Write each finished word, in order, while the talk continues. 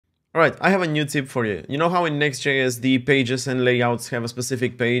All right, I have a new tip for you. You know how in Next.js the pages and layouts have a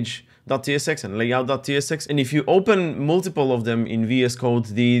specific page.tsx and layout.tsx? And if you open multiple of them in VS Code,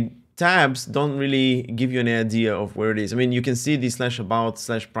 the tabs don't really give you any idea of where it is. I mean, you can see the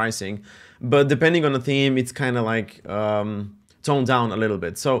 /about/pricing, but depending on the theme, it's kind of like toned down a little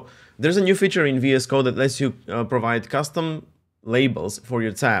bit. So there's a new feature in VS Code that lets you provide custom labels for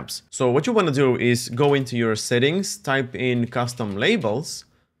your tabs. So what you want to do is go into your settings, type in custom labels,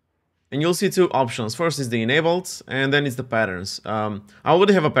 and you'll see two options. First is the enabled, and then it's the patterns. I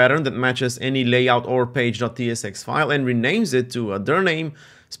already have a pattern that matches any layout or page.tsx file and renames it to their name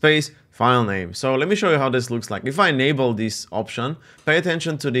space file name. So let me show you how this looks like. If I enable this option, pay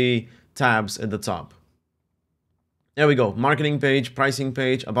attention to the tabs at the top. There we go, marketing page, pricing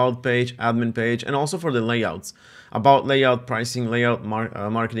page, about page, admin page, and also for the layouts. About layout, pricing layout,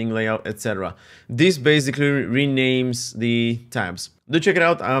 marketing layout, etc. This basically renames the tabs. Do check it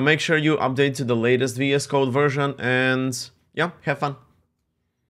out, make sure you update to the latest VS Code version, and yeah, have fun.